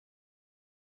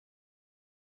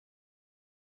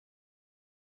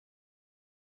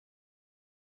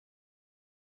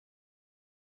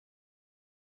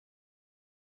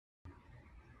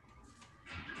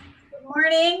Good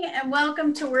morning and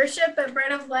welcome to worship at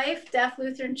Bread of Life, Deaf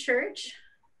Lutheran Church.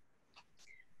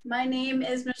 My name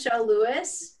is Michelle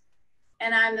Lewis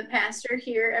and I'm the pastor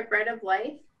here at Bread of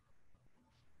Life.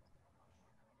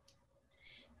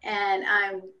 And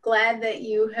I'm glad that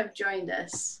you have joined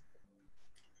us.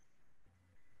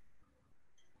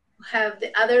 We'll have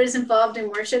the others involved in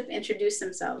worship introduce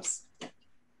themselves.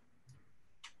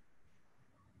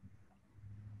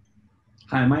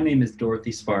 Hi, my name is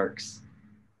Dorothy Sparks.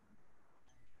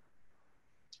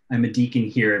 I'm a deacon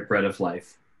here at Bread of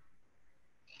Life.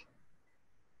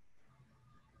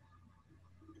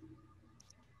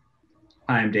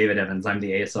 Hi, I'm David Evans. I'm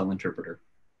the ASL interpreter.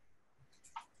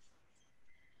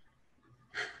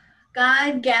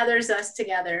 God gathers us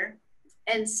together,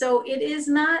 and so it is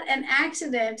not an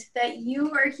accident that you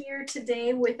are here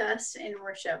today with us in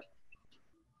worship.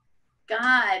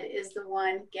 God is the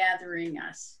one gathering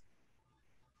us.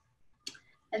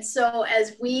 And so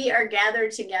as we are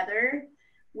gathered together,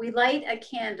 we light a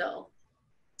candle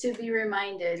to be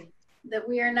reminded that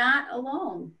we are not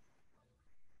alone.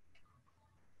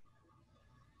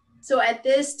 So at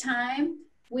this time,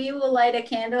 we will light a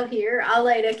candle here. I'll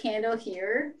light a candle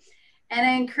here. And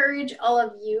I encourage all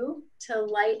of you to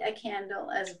light a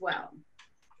candle as well.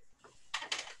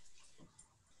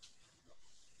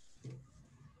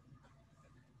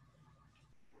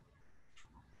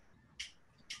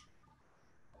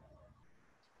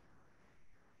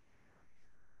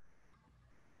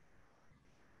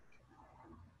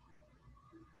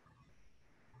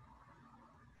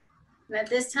 And at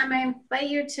this time, I invite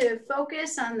you to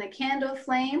focus on the candle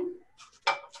flame,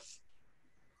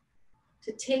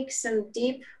 to take some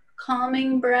deep,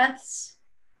 calming breaths,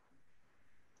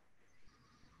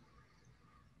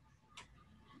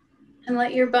 and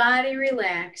let your body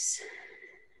relax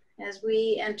as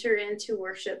we enter into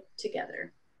worship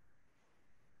together.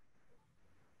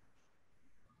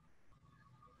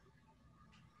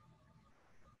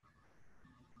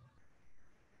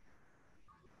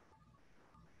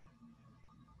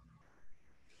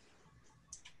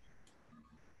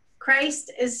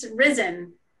 Christ is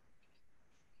risen.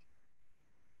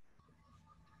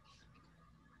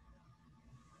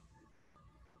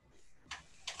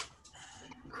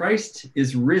 Christ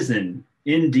is risen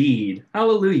indeed.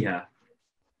 Hallelujah.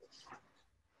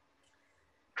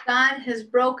 God has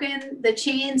broken the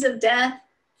chains of death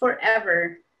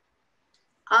forever.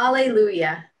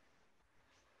 Alleluia.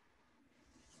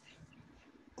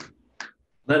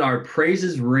 Let our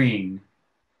praises ring.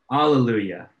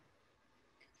 Alleluia.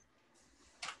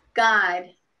 God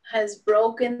has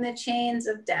broken the chains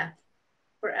of death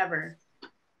forever.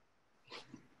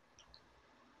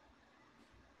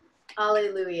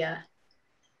 Alleluia.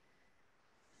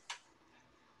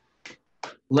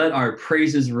 Let our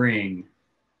praises ring.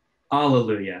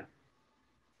 Alleluia.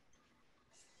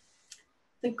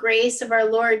 The grace of our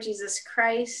Lord Jesus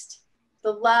Christ,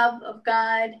 the love of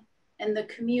God, and the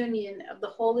communion of the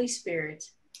Holy Spirit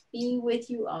be with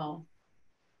you all.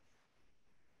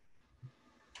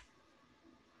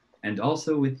 And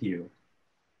also with you.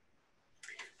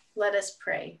 Let us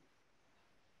pray.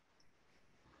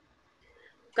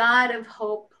 God of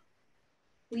hope,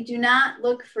 we do not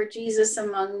look for Jesus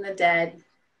among the dead.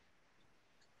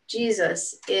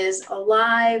 Jesus is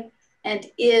alive and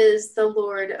is the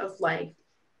Lord of life.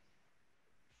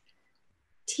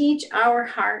 Teach our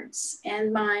hearts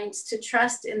and minds to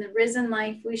trust in the risen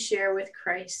life we share with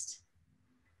Christ.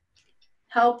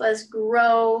 Help us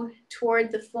grow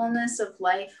toward the fullness of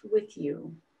life with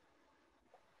you.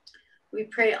 We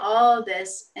pray all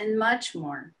this and much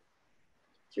more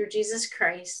through Jesus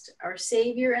Christ, our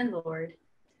Savior and Lord,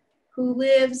 who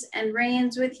lives and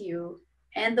reigns with you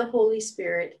and the Holy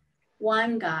Spirit,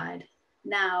 one God,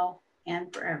 now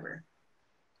and forever.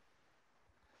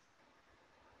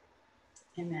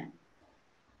 Amen.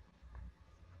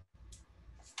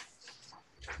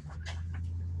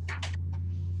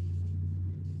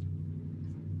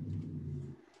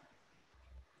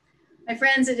 My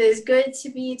friends, it is good to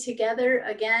be together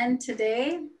again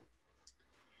today.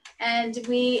 And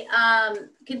we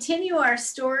continue our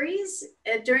stories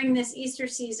during this Easter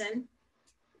season,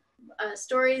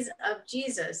 stories of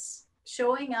Jesus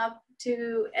showing up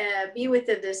to be with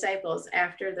the disciples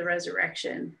after the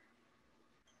resurrection.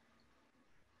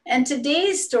 And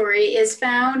today's story is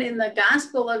found in the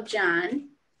Gospel of John.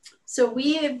 So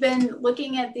we have been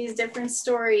looking at these different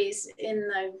stories in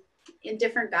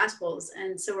different Gospels.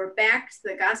 And so we're back to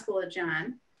the Gospel of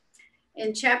John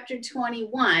in chapter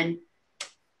 21,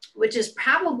 which is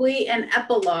probably an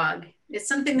epilogue. It's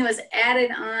something that was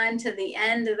added on to the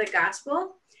end of the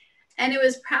Gospel. And it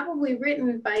was probably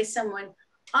written by someone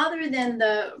other than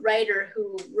the writer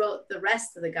who wrote the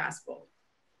rest of the gospel.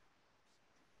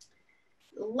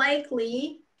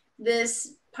 Likely,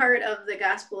 this part of the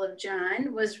Gospel of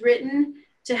John was written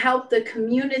to help the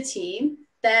community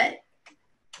that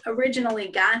originally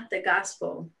got the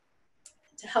gospel,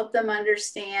 to help them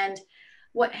understand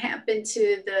what happened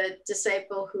to the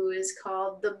disciple who is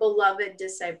called the beloved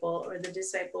disciple, or the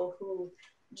disciple who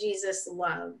Jesus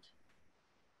loved.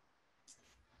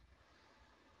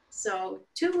 So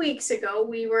 2 weeks ago,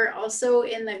 we were also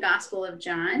in the Gospel of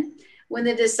John when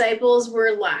the disciples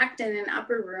were locked in an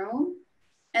upper room,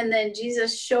 and then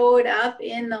Jesus showed up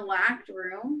in the locked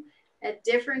room at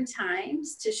different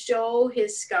times to show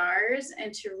his scars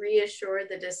and to reassure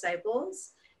the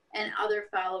disciples and other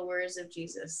followers of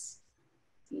Jesus.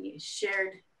 He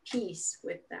shared peace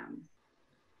with them.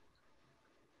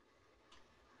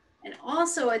 And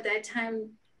also at that time,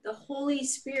 the Holy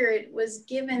Spirit was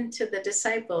given to the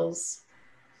disciples.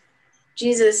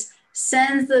 Jesus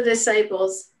sends the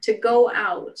disciples to go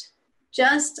out,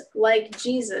 just like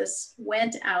Jesus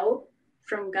went out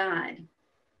from God.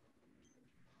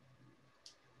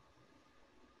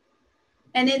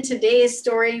 And in today's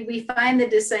story, we find the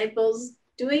disciples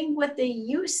doing what they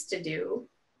used to do.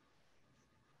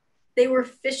 They were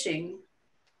fishing.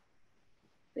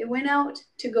 They went out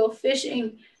to go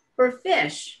fishing for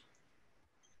fish,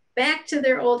 back to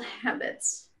their old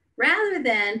habits, rather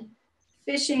than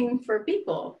fishing for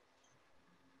people.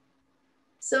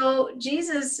 So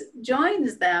Jesus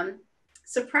joins them,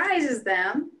 surprises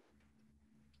them,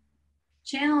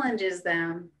 challenges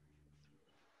them,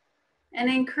 and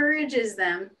encourages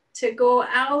them to go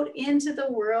out into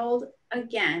the world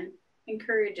again,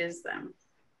 encourages them.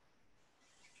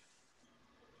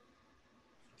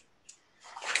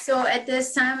 So at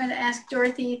this time, I'd ask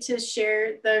Dorothy to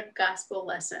share the gospel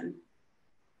lesson.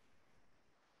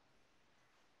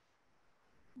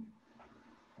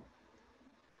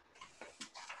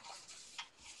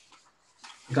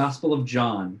 Gospel of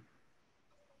John,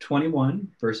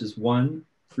 21, verses 1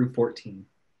 through 14.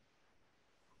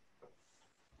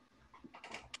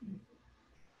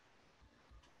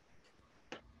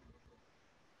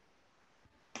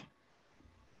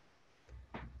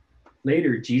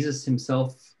 Later, Jesus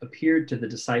himself appeared to the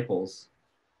disciples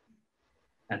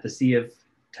at the Sea of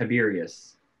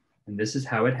Tiberias, and this is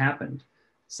how it happened.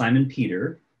 Simon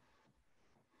Peter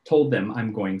told them,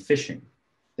 "I'm going fishing."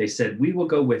 They said, "We will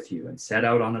go with you," and set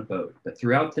out on a boat. But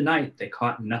throughout the night, they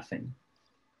caught nothing.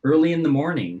 Early in the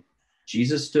morning,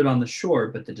 Jesus stood on the shore,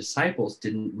 but the disciples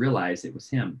didn't realize it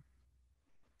was him.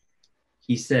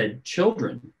 He said,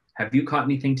 "Children, have you caught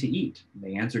anything to eat?" And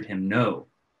they answered him, "No."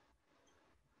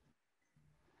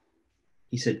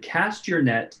 He said, "Cast your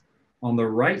net on the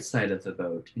right side of the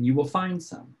boat, and you will find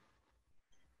some."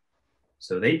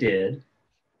 So they did.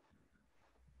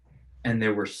 And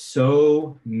there were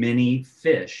so many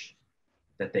fish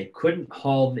that they couldn't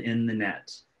haul in the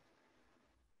net.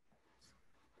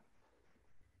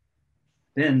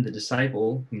 Then the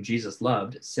disciple whom Jesus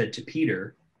loved said to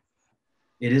Peter,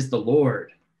 "It is the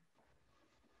Lord."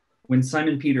 When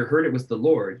Simon Peter heard it was the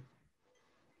Lord,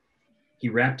 he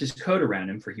wrapped his coat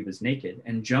around him, for he was naked,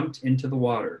 and jumped into the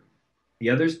water. The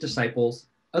other disciples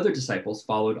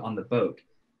followed on the boat,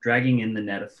 dragging in the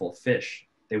net of full fish.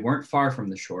 They weren't far from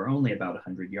the shore, only about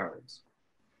 100 yards.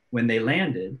 When they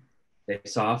landed, they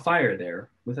saw a fire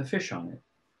there with a fish on it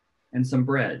and some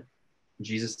bread.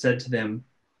 Jesus said to them,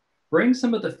 "Bring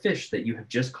some of the fish that you have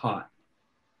just caught."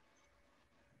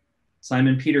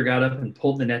 Simon Peter got up and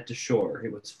pulled the net to shore.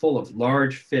 It was full of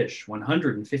large fish,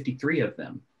 153 of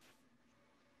them.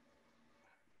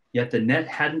 Yet the net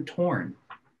hadn't torn,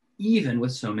 even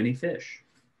with so many fish.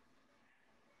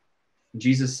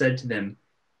 Jesus said to them,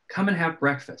 "Come and have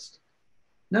breakfast."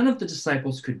 None of the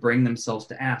disciples could bring themselves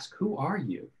to ask, "Who are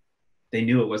you?" They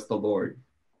knew it was the Lord.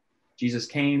 Jesus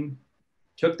came,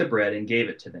 took the bread, and gave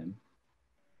it to them.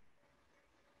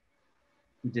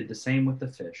 He did the same with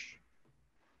the fish.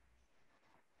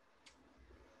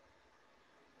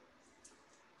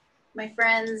 My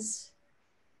friends,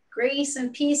 grace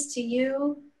and peace to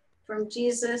you from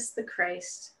Jesus the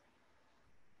Christ.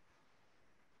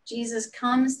 Jesus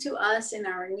comes to us in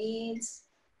our needs,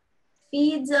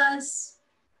 feeds us,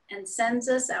 and sends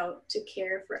us out to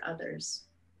care for others.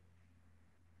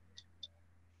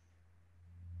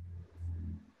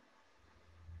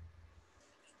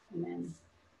 Amen.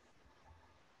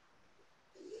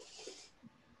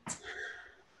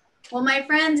 Well, my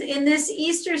friends, in this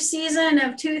Easter season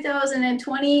of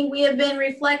 2020, we have been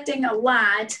reflecting a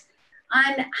lot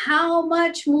on how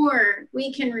much more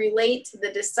we can relate to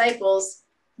the disciples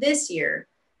this year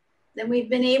than we've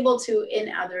been able to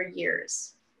in other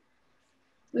years.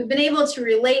 We've been able to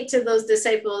relate to those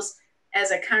disciples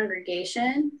as a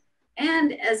congregation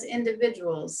and as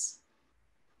individuals,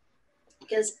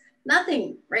 because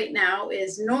nothing right now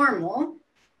is normal,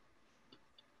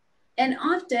 and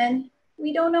often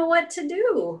we don't know what to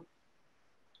do.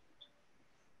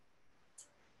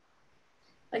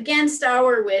 Against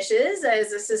our wishes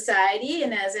as a society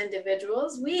and as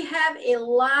individuals, we have a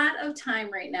lot of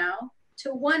time right now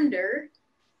to wonder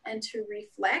and to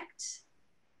reflect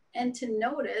and to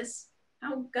notice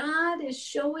how God is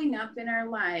showing up in our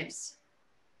lives.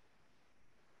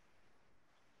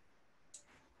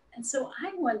 And so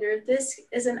I wonder if this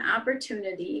is an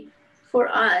opportunity for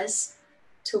us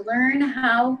to learn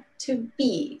how to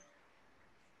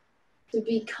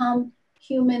become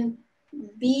human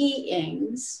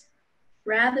beings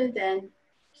rather than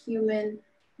human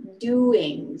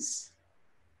doings.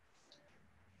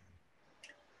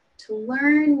 To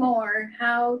learn more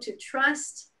how to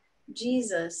trust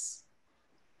Jesus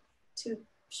to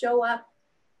show up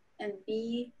and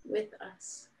be with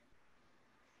us.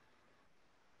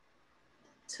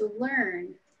 To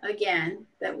learn again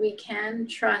that we can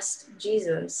trust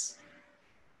Jesus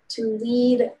to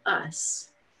lead us.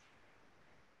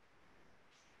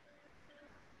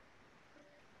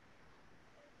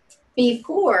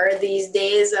 Before these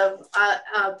days of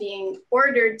being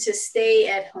ordered to stay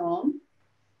at home,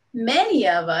 many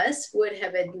of us would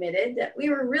have admitted that we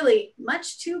were really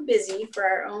much too busy for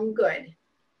our own good,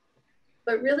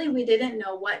 but really we didn't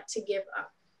know what to give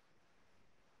up.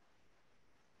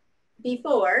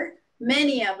 Before,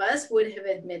 many of us would have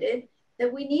admitted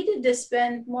that we needed to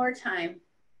spend more time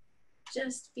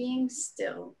just being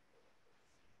still,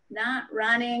 not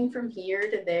running from here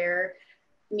to there,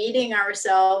 meeting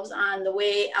ourselves on the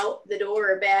way out the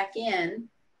door or back in.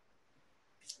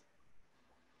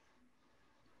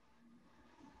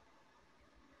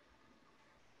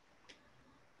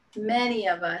 Many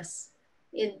of us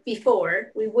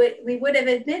before we would have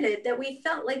admitted that we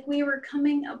felt like we were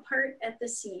coming apart at the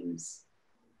seams,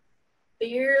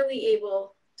 barely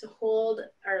able to hold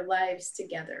our lives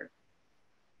together.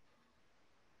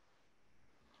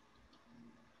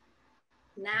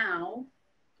 Now,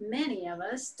 many of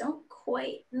us don't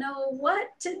quite know what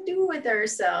to do with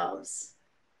ourselves.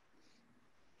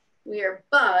 We are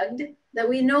bugged that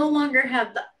we no longer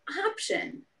have the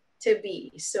option to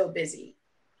be so busy.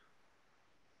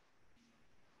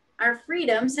 Our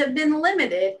freedoms have been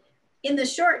limited in the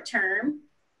short term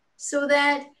so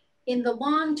that in the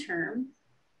long term,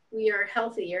 we are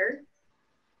healthier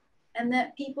and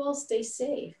that people stay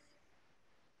safe.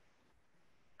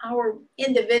 Our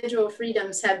individual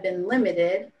freedoms have been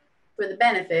limited for the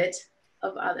benefit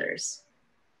of others.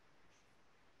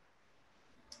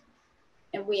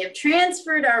 And we have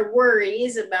transferred our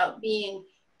worries about being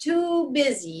too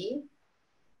busy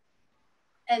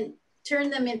and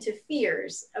turned them into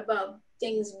fears about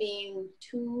things being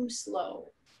too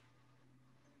slow.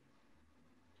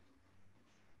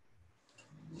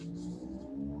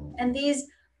 And these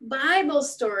Bible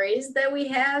stories that we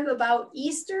have about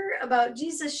Easter, about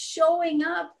Jesus showing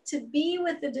up to be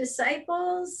with the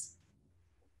disciples,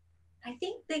 I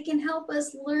think they can help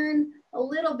us learn a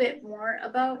little bit more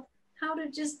about how to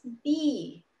just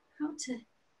be, how to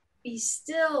be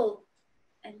still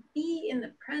and be in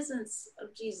the presence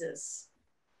of Jesus.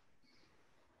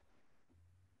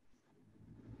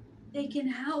 They can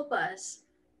help us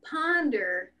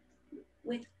ponder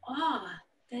with awe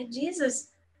that Jesus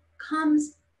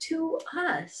comes to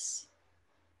us,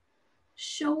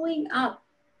 showing up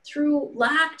through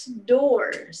locked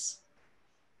doors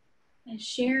and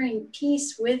sharing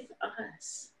peace with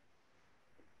us.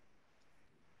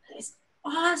 That is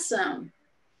awesome.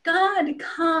 God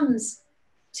comes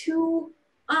to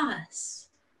us.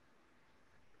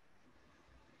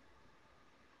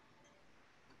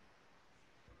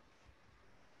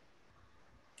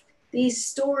 These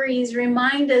stories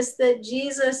remind us that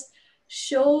Jesus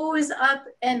shows up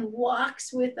and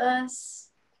walks with us.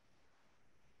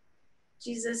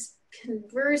 Jesus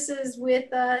converses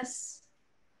with us.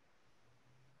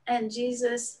 And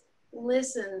Jesus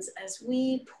listens as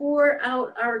we pour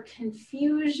out our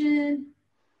confusion,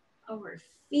 our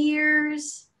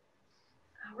fears,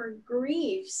 our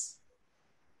griefs.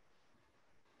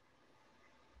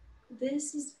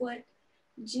 This is what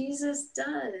Jesus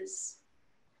does.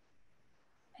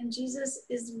 And Jesus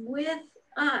is with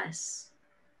us.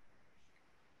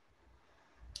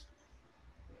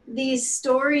 These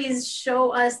stories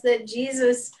show us that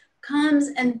Jesus comes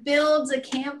and builds a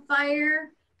campfire,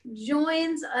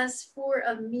 joins us for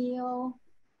a meal,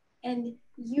 and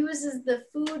uses the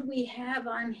food we have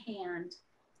on hand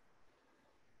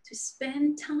to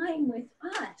spend time with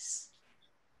us.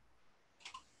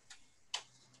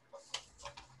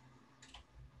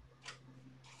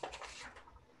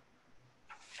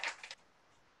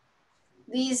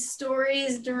 These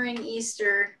stories during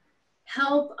Easter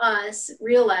help us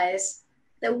realize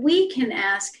that we can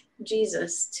ask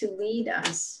Jesus to lead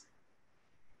us,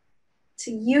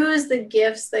 to use the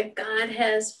gifts that God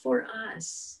has for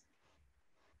us,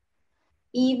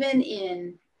 even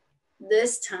in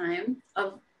this time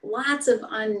of lots of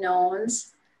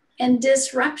unknowns and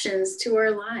disruptions to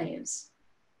our lives.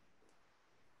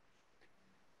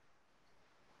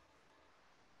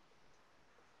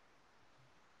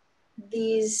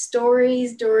 These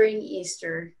stories during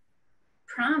Easter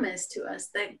promise to us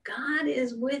that God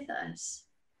is with us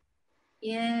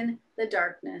in the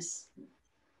darkness,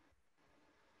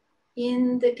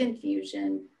 in the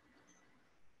confusion,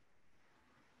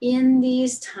 in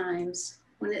these times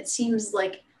when it seems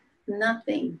like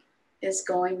nothing is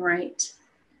going right.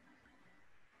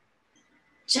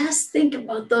 Just think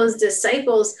about those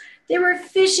disciples. They were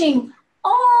fishing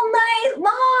all night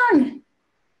long.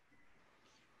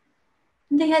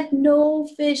 They had no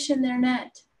fish in their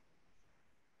net.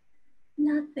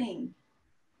 Nothing.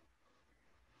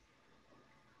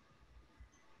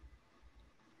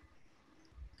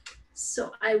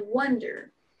 So I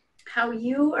wonder how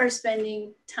you are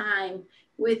spending time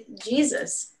with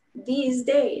Jesus these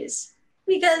days,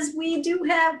 because we do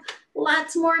have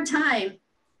lots more time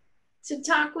to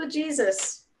talk with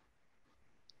Jesus.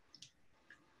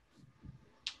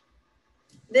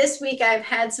 This week I've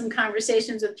had some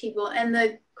conversations with people, and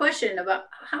the question about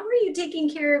how are you taking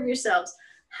care of yourselves?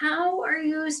 How are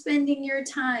you spending your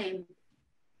time?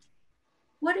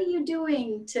 What are you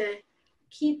doing to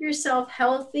keep yourself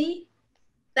healthy?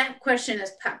 That question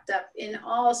has popped up in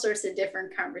all sorts of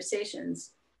different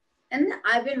conversations. And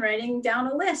I've been writing down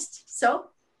a list. So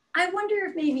I wonder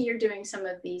if maybe you're doing some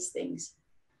of these things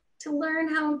to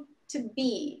learn how to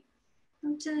be,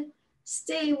 how to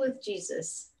stay with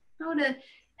Jesus, how to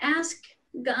ask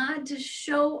God to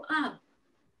show up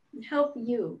and help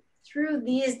you through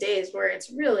these days where it's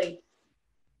really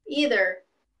either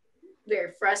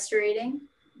very frustrating,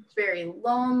 very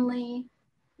lonely,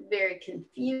 very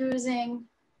confusing,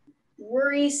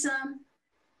 worrisome.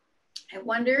 I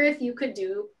wonder if you could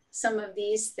do some of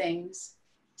these things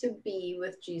to be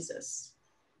with Jesus.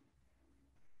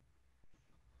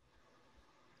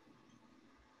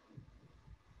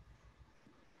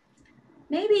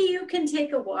 Maybe you can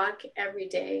take a walk every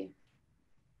day.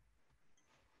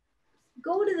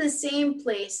 Go to the same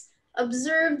place,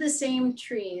 observe the same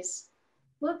trees,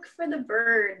 look for the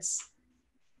birds.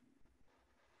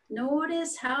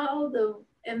 Notice how the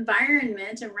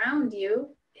environment around you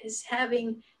is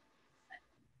having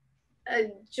a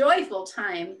joyful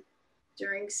time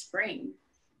during spring.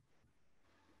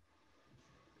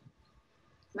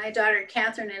 My daughter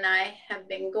Catherine and I have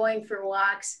been going for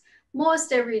walks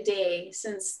most every day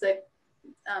since the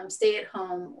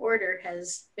stay-at-home order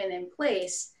has been in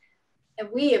place. And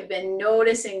we have been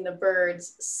noticing the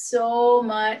birds so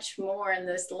much more in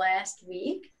this last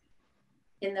week.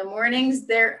 In the mornings,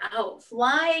 they're out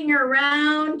flying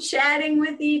around, chatting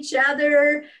with each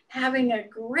other, having a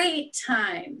great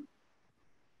time.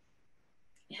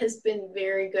 It has been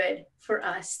very good for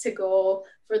us to go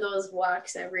for those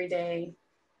walks every day.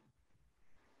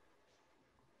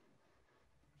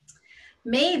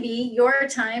 Maybe your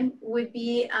time would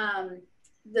be,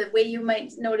 the way you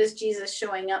might notice Jesus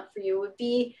showing up for you would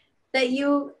be that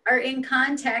you are in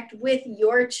contact with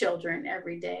your children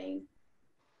every day,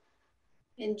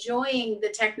 enjoying the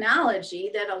technology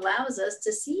that allows us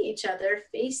to see each other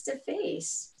face to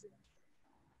face.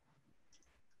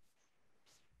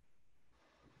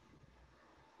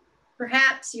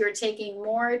 Perhaps you're taking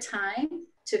more time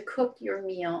to cook your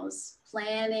meals,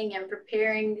 planning and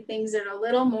preparing things that are a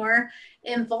little more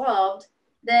involved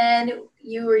than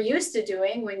you were used to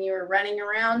doing when you were running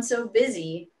around so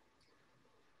busy.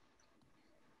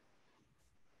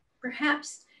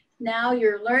 Perhaps now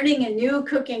you're learning a new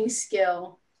cooking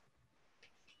skill,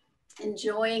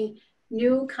 enjoying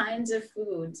new kinds of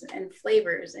foods and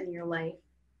flavors in your life.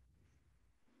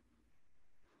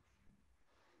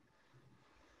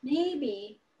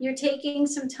 Maybe you're taking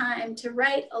some time to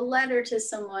write a letter to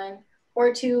someone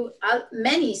or to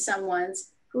many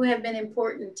someones who have been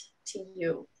important to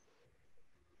you.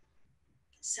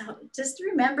 So just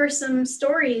remember some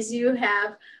stories you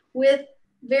have with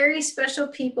very special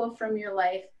people from your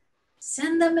life.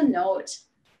 Send them a note.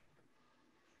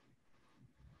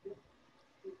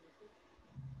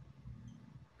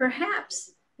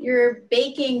 Perhaps you're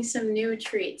baking some new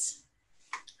treats.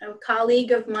 A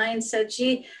colleague of mine said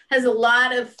she has a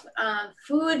lot of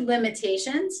food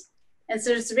limitations. And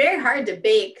so it's very hard to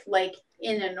bake like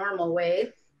in a normal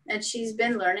way. And she's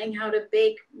been learning how to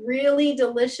bake really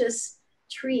delicious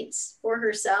treats for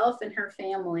herself and her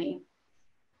family.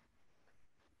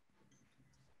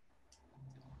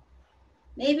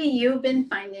 Maybe you've been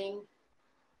finding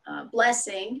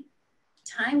blessing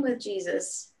time with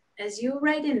Jesus as you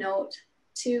write a note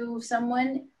to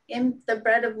someone in the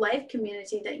Bread of Life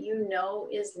community that you know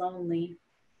is lonely.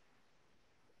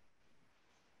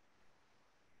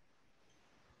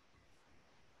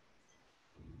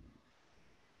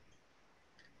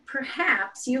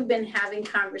 Perhaps you've been having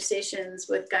conversations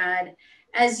with God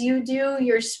as you do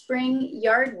your spring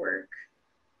yard work,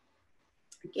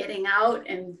 getting out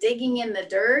and digging in the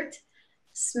dirt,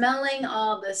 smelling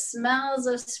all the smells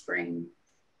of spring.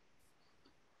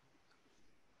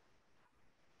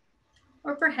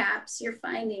 Or perhaps you're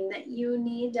finding that you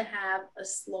need to have a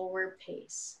slower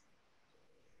pace,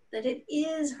 that it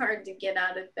is hard to get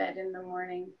out of bed in the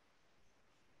morning,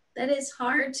 that it's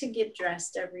hard to get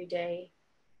dressed every day.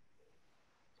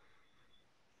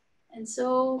 And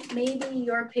so maybe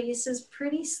your pace is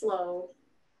pretty slow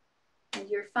and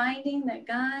you're finding that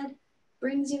God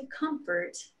brings you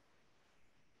comfort,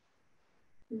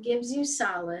 gives you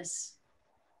solace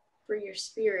for your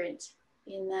spirit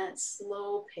in that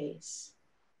slow pace.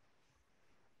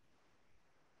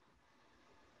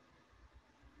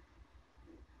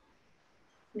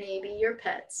 Maybe your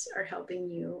pets are helping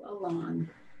you along,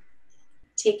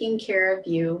 taking care of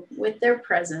you with their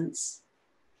presence.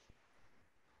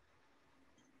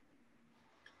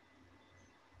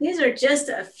 These are just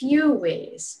a few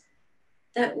ways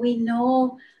that we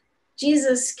know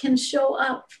Jesus can show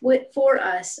up for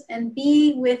us and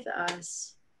be with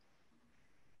us.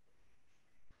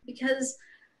 Because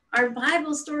our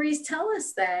Bible stories tell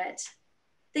us that.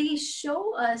 They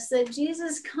show us that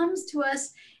Jesus comes to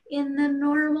us in the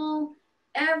normal,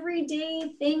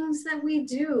 everyday things that we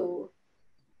do.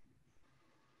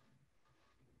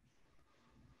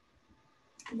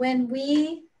 When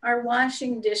we are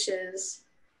washing dishes,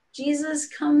 Jesus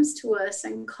comes to us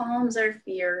and calms our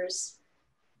fears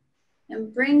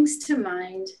and brings to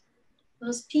mind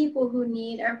those people who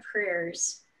need our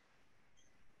prayers.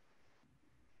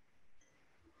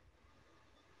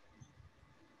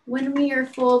 When we are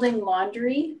folding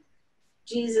laundry,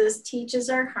 Jesus teaches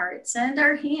our hearts and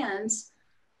our hands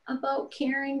about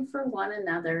caring for one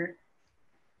another.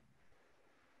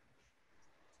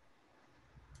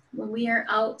 When we are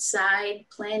outside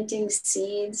planting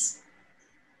seeds,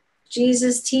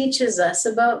 Jesus teaches us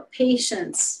about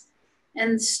patience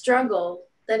and struggle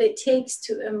that it takes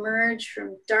to emerge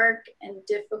from dark and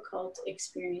difficult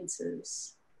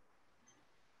experiences.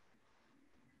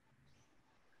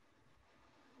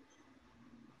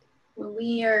 When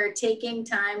we are taking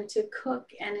time to cook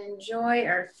and enjoy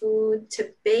our food,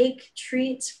 to bake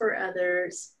treats for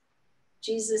others,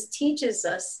 Jesus teaches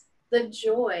us the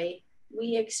joy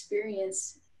we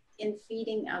experience in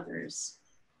feeding others.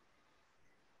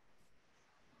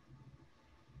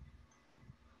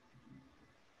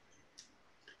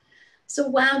 So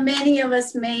while many of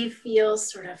us may feel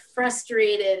sort of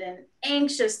frustrated and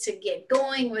anxious to get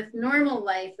going with normal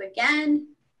life again,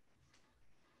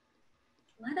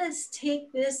 let us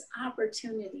take this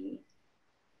opportunity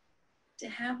to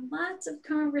have lots of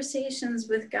conversations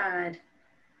with God.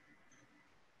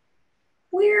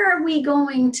 Where are we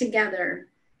going together?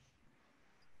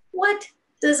 What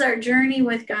does our journey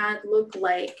with God look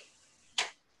like?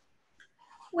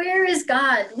 Where is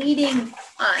God leading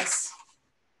us?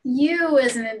 You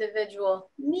as an individual,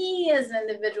 me as an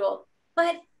individual,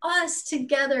 but us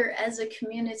together as a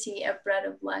community of Bread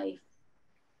of Life.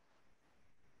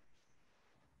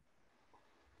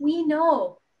 We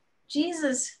know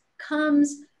Jesus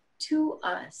comes to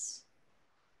us.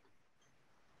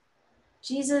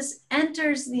 Jesus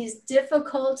enters these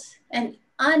difficult and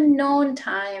unknown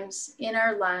times in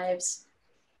our lives.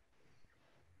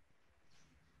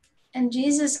 And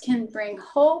Jesus can bring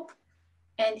hope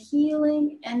and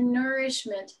healing and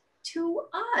nourishment to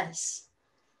us,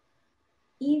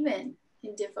 even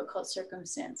in difficult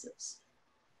circumstances.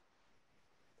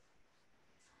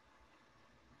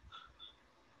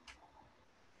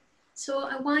 So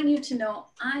I want you to know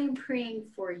I'm praying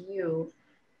for you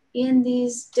in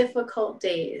these difficult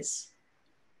days.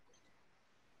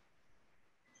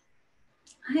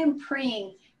 I am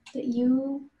praying that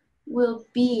you will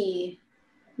be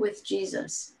with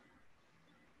Jesus.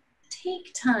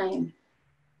 Take time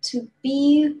to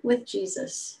be with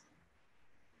Jesus.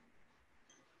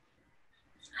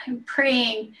 I'm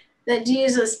praying that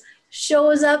Jesus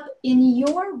shows up in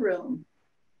your room,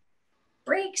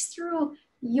 breaks through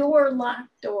your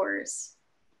locked doors.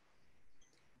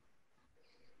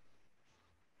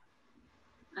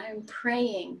 I'm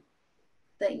praying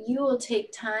that you will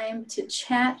take time to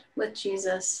chat with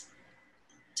Jesus,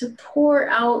 to pour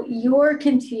out your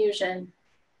confusion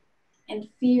and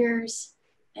fears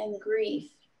and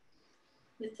grief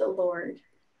with the Lord.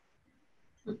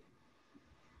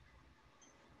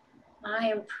 I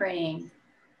am praying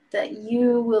that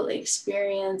you will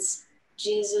experience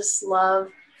Jesus' love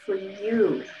for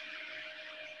you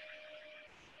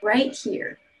right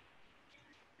here,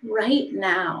 right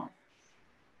now,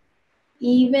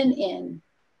 even in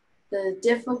the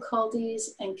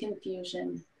difficulties and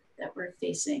confusion that we're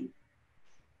facing.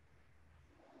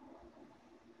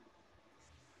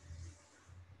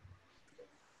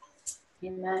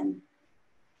 Amen.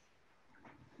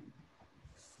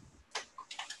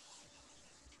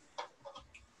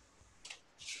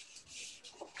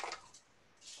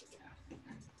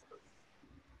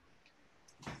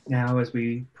 Now, as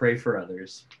we pray for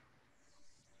others,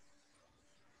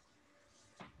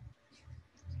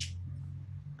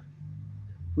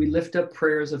 we lift up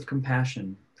prayers of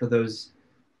compassion for those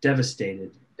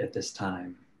devastated at this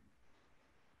time.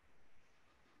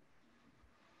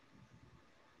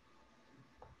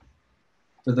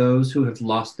 For those who have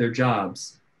lost their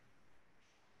jobs.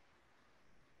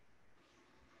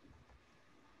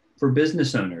 For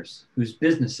business owners whose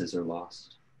businesses are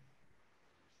lost.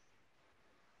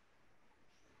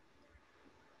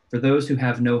 For those who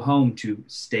have no home to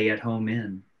stay at home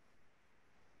in.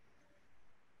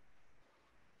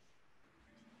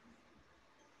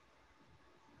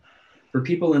 For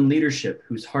people in leadership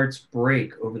whose hearts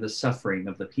break over the suffering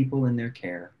of the people in their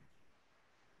care.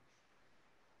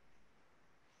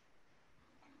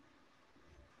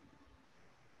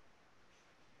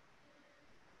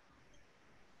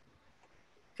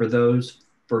 For those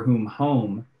for whom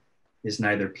home is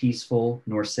neither peaceful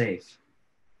nor safe.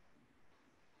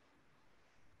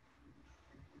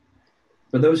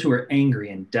 For those who are angry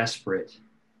and desperate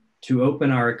to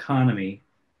open our economy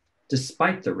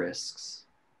despite the risks.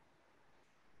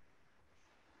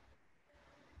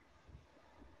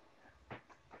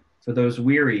 For those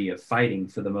weary of fighting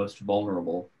for the most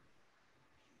vulnerable.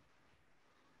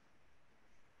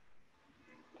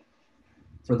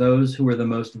 For those who are the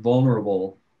most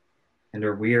vulnerable and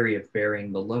are weary of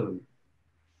bearing the load.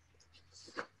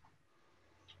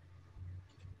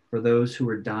 For those who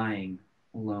are dying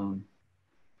alone.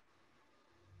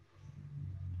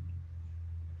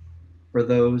 For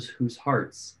those whose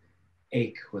hearts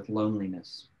ache with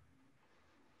loneliness.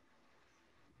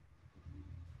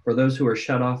 For those who are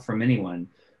shut off from anyone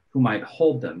who might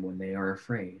hold them when they are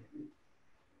afraid.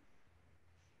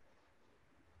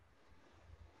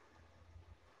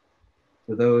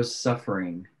 For those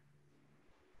suffering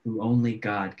who only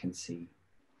God can see.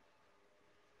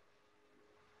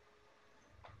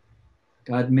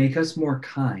 God, make us more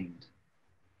kind,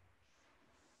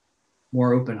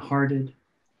 more open-hearted,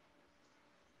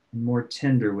 and more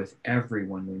tender with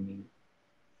everyone we meet,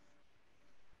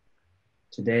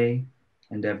 today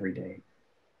and every day.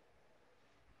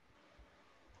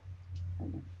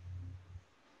 Amen.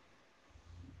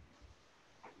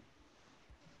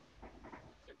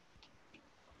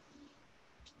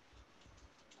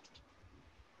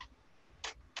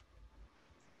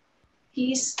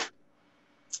 Peace.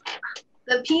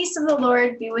 The peace of the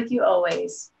Lord be with you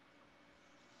always.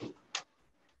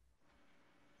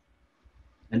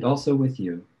 And also with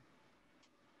you.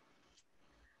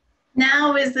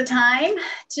 Now is the time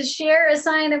to share a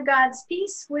sign of God's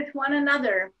peace with one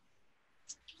another.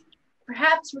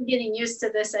 Perhaps we're getting used to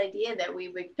this idea that we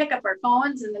would pick up our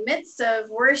phones in the midst of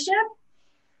worship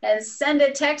and send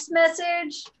a text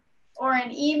message or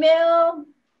an email.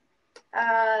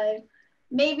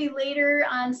 Maybe later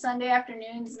on Sunday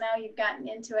afternoons, now you've gotten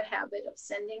into a habit of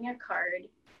sending a card,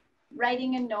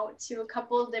 writing a note to a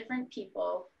couple of different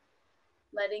people,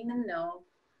 letting them know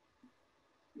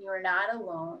you are not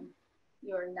alone,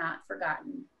 you are not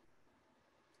forgotten.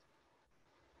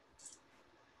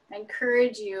 I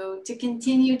encourage you to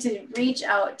continue to reach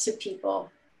out to people,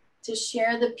 to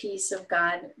share the peace of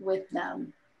God with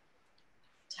them,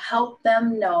 to help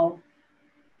them know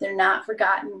they're not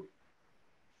forgotten,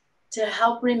 to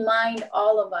help remind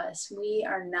all of us we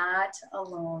are not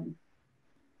alone.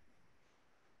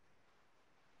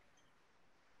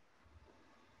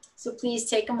 So please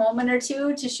take a moment or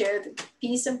two to share the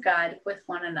peace of God with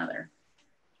one another.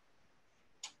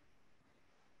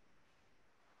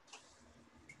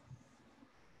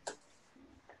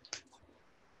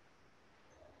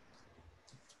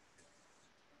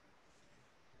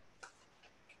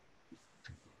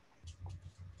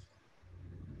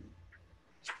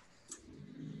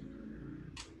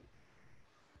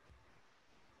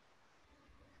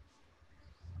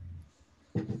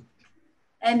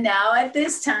 And now at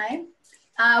this time,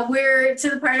 we're to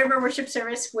the part of our worship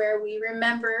service where we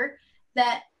remember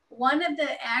that one of the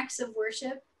acts of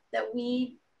worship that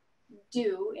we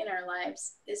do in our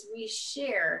lives is we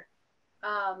share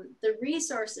the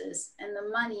resources and the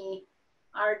money,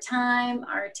 our time,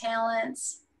 our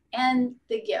talents, and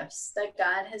the gifts that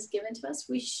God has given to us.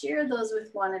 We share those with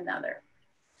one another.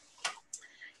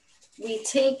 We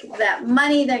take that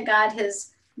money that God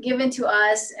has given to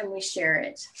us and we share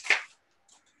it.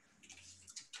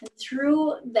 And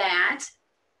through that,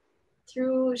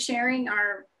 through sharing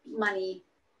our money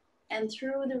and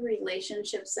through the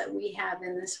relationships that we have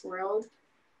in this world,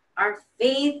 our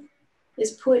faith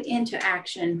is put into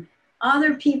action.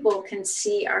 Other people can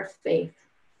see our faith.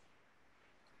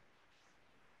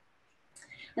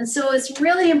 And so it's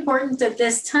really important at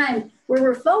this time where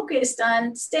we're focused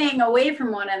on staying away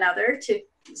from one another to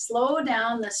slow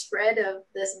down the spread of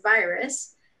this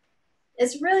virus.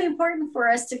 It's really important for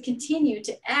us to continue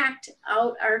to act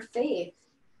out our faith,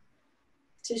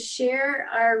 to share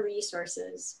our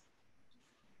resources,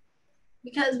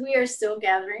 because we are still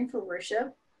gathering for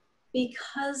worship,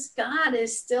 because God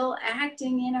is still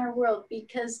acting in our world,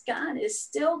 because God is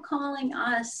still calling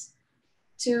us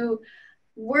to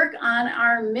work on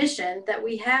our mission that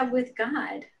we have with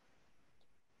God.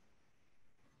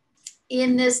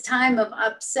 In this time of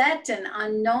upset and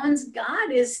unknowns,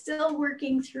 God is still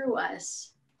working through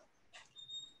us.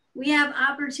 We have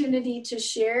opportunity to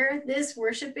share this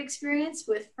worship experience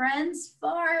with friends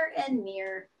far and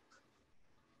near.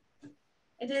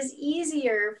 It is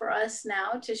easier for us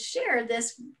now to share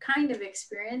this kind of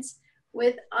experience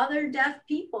with other deaf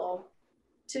people,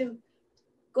 to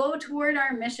go toward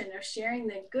our mission of sharing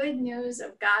the good news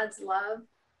of God's love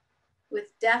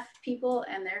with deaf people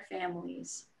and their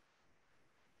families.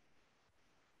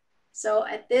 So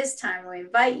at this time, we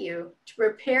invite you to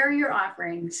prepare your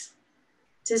offerings,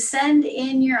 to send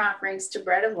in your offerings to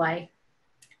Bread of Life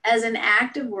as an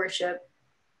act of worship,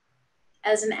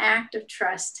 as an act of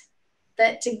trust,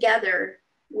 that together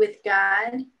with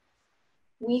God,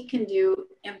 we can do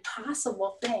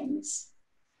impossible things.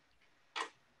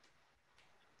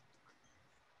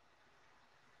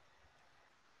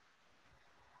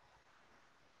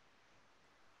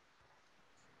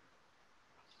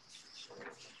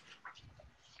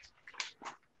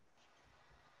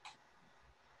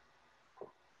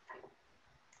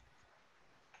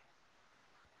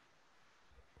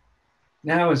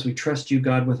 Now, as we trust you,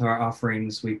 God, with our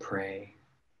offerings, we pray.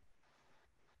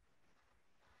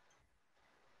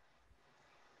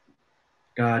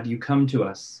 God, you come to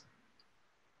us.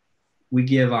 We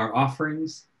give our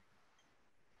offerings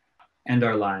and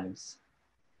our lives.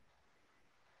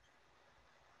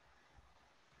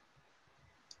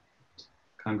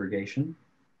 Congregation,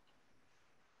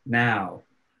 now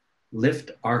lift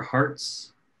our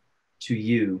hearts to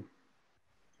you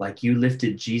like you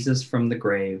lifted Jesus from the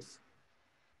grave.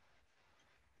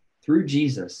 Through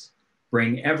Jesus,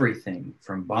 bring everything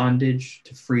from bondage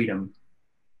to freedom,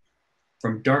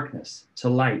 from darkness to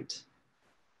light,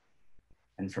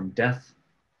 and from death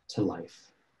to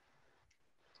life.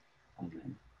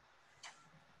 Amen.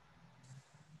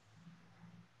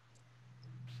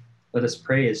 Let us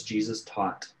pray as Jesus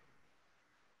taught.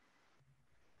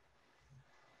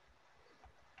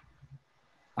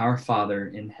 Our Father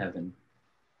in heaven,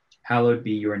 hallowed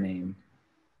be your name.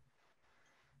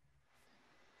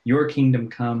 Your kingdom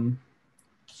come,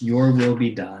 your will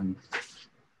be done,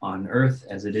 on earth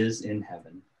as it is in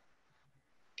heaven.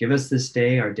 Give us this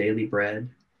day our daily bread.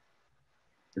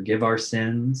 Forgive our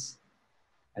sins,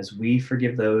 as we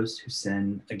forgive those who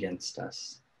sin against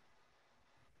us.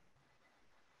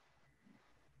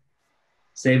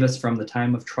 Save us from the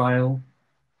time of trial,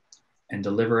 and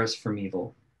deliver us from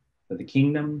evil. For the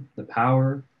kingdom, the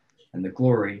power, and the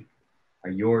glory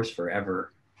are yours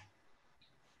forever.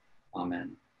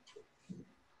 Amen.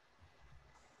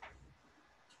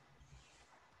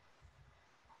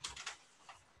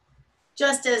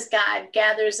 Just as God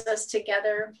gathers us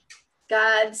together,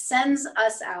 God sends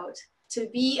us out to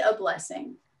be a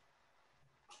blessing.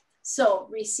 So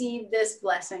receive this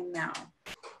blessing now.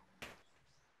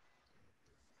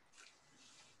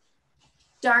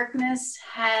 Darkness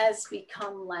has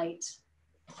become light.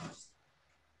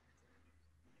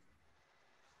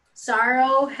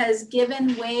 Sorrow has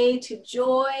given way to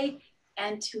joy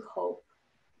and to hope.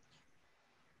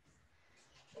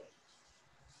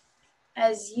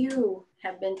 As you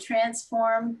have been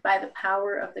transformed by the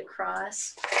power of the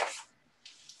cross,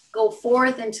 go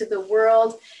forth into the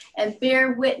world and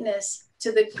bear witness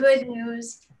to the good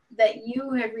news that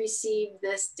you have received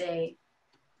this day.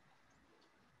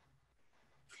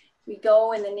 We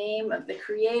go in the name of the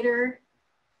Creator,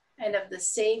 and of the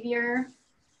Savior,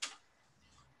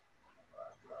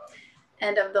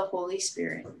 and of the Holy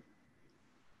Spirit.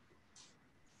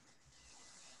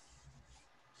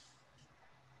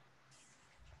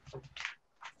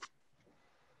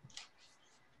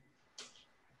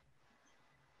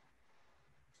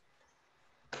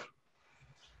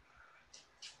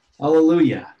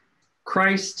 Hallelujah.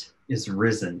 Christ is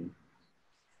risen.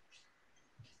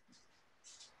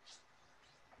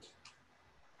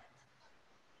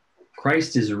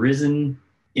 Christ is risen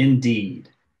indeed.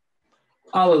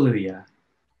 Hallelujah.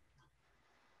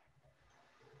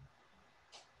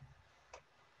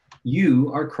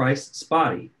 You are Christ's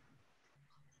body.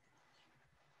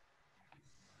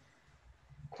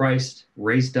 Christ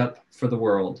raised up for the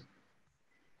world.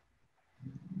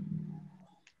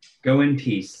 Go in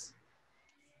peace.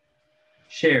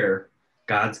 Share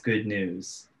God's good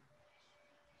news.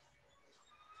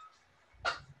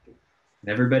 And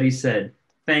everybody said,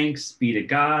 thanks be to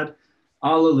God.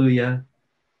 Hallelujah.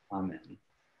 Amen.